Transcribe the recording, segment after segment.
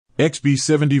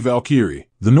XB-70 Valkyrie.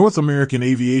 The North American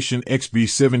Aviation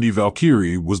XB-70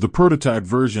 Valkyrie was the prototype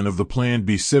version of the planned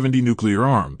B-70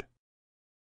 nuclear-armed,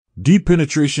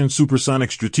 deep-penetration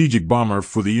supersonic strategic bomber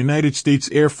for the United States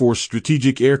Air Force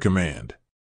Strategic Air Command.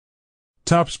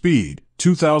 Top speed,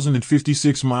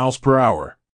 2,056 miles per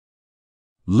hour.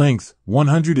 Length,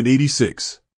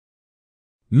 186.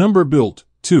 Number built,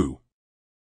 2.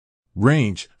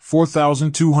 Range,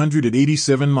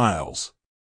 4,287 miles.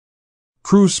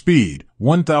 Cruise speed,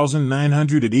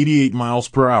 1,988 miles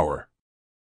per hour.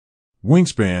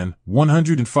 Wingspan,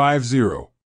 105.0.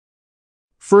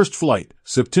 First flight,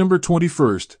 September 21,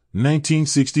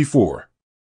 1964.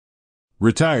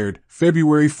 Retired,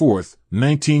 February 4,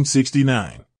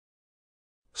 1969.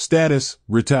 Status,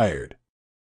 retired.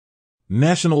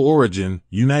 National origin,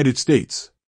 United States.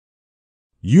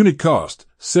 Unit cost,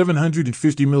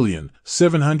 $750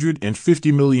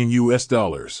 million US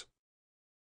dollars.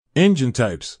 Engine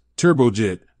types,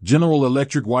 turbojet, General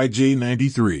Electric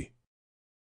YJ93.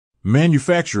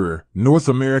 Manufacturer, North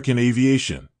American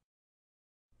Aviation.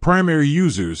 Primary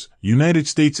users, United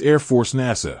States Air Force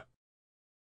NASA.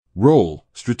 Role,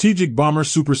 Strategic Bomber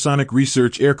Supersonic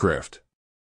Research Aircraft.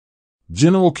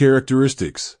 General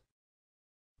characteristics.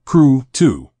 Crew,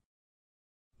 2.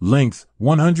 Length,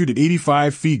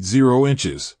 185 feet 0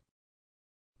 inches.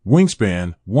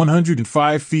 Wingspan,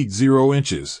 105 feet 0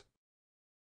 inches.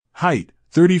 Height,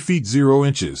 30 feet 0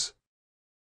 inches.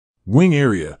 Wing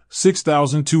area,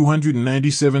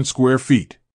 6,297 square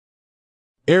feet.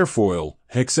 Airfoil,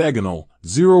 hexagonal,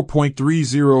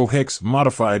 0.30 hex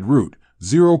modified root,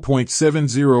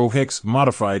 0.70 hex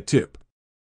modified tip.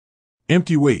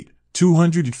 Empty weight,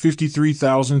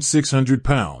 253,600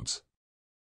 pounds.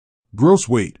 Gross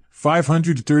weight,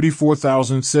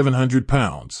 534,700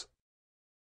 pounds.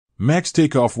 Max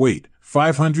takeoff weight,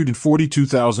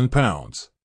 542,000 pounds.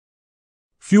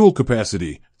 Fuel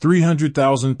capacity,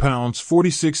 300,000 pounds,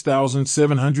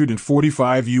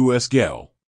 46,745 US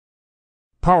gal.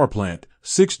 Power plant,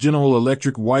 6 General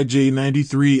Electric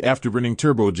YJ93 afterburning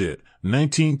turbojet,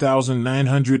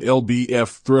 19,900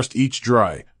 lbf thrust each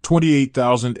dry,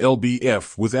 28,000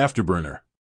 lbf with afterburner.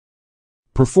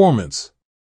 Performance.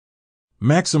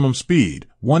 Maximum speed,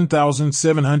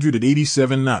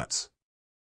 1,787 knots.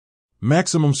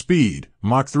 Maximum speed,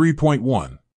 Mach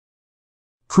 3.1.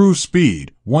 Cruise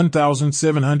speed,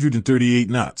 1,738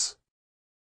 knots.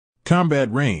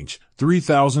 Combat range,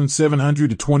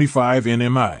 3,725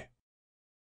 nmi.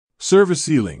 Service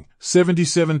ceiling,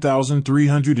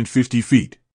 77,350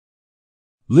 feet.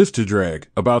 Lift to drag,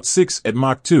 about 6 at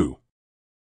Mach 2.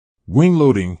 Wing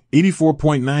loading,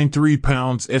 84.93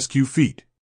 pounds SQ feet.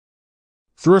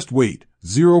 Thrust weight,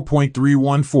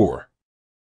 0.314.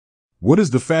 What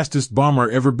is the fastest bomber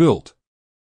ever built?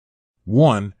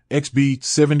 1.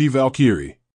 XB-70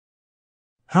 Valkyrie.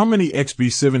 How many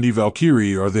XB-70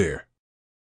 Valkyrie are there?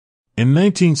 In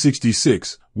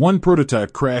 1966, one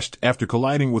prototype crashed after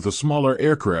colliding with a smaller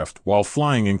aircraft while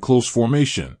flying in close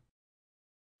formation.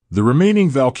 The remaining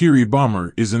Valkyrie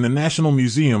bomber is in the National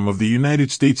Museum of the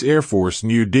United States Air Force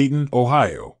near Dayton,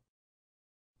 Ohio.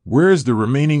 Where is the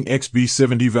remaining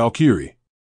XB-70 Valkyrie?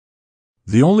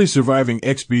 The only surviving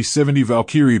XB-70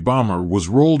 Valkyrie bomber was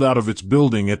rolled out of its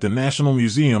building at the National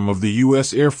Museum of the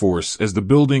U.S. Air Force as the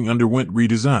building underwent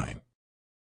redesign.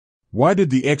 Why did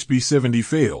the XB-70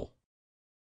 fail?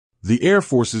 The Air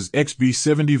Force's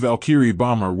XB-70 Valkyrie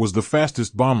bomber was the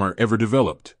fastest bomber ever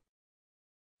developed.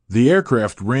 The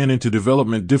aircraft ran into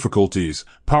development difficulties,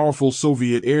 powerful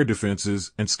Soviet air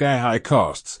defenses, and sky-high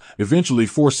costs, eventually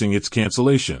forcing its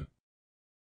cancellation.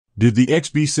 Did the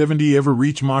XB-70 ever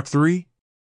reach Mach 3?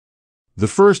 The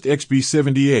first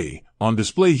XB-70A, on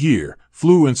display here,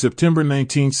 flew in September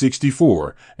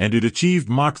 1964, and it achieved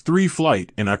Mach 3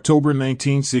 flight in October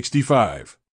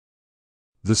 1965.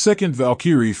 The second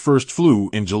Valkyrie first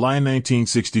flew in July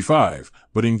 1965,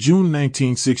 but in June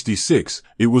 1966,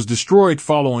 it was destroyed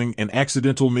following an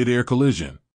accidental mid-air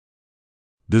collision.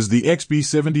 Does the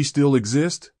XB-70 still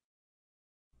exist?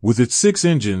 With its 6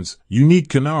 engines, unique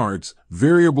canards,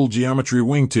 variable geometry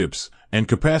wingtips, and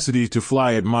capacity to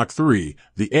fly at Mach 3,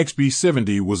 the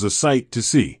XB-70 was a sight to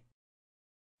see.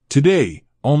 Today,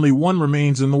 only one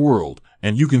remains in the world,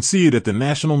 and you can see it at the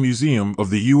National Museum of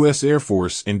the U.S. Air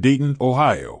Force in Dayton,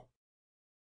 Ohio.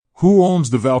 Who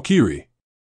owns the Valkyrie?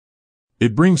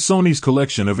 It brings Sony's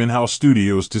collection of in-house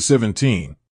studios to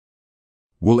 17.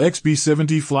 Will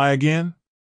XB-70 fly again?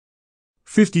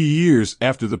 50 years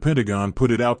after the Pentagon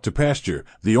put it out to pasture,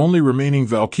 the only remaining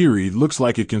Valkyrie looks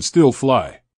like it can still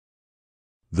fly.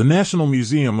 The National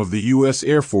Museum of the U.S.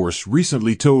 Air Force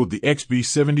recently towed the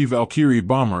XB-70 Valkyrie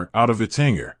bomber out of its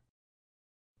hangar.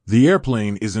 The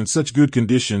airplane is in such good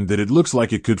condition that it looks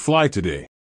like it could fly today.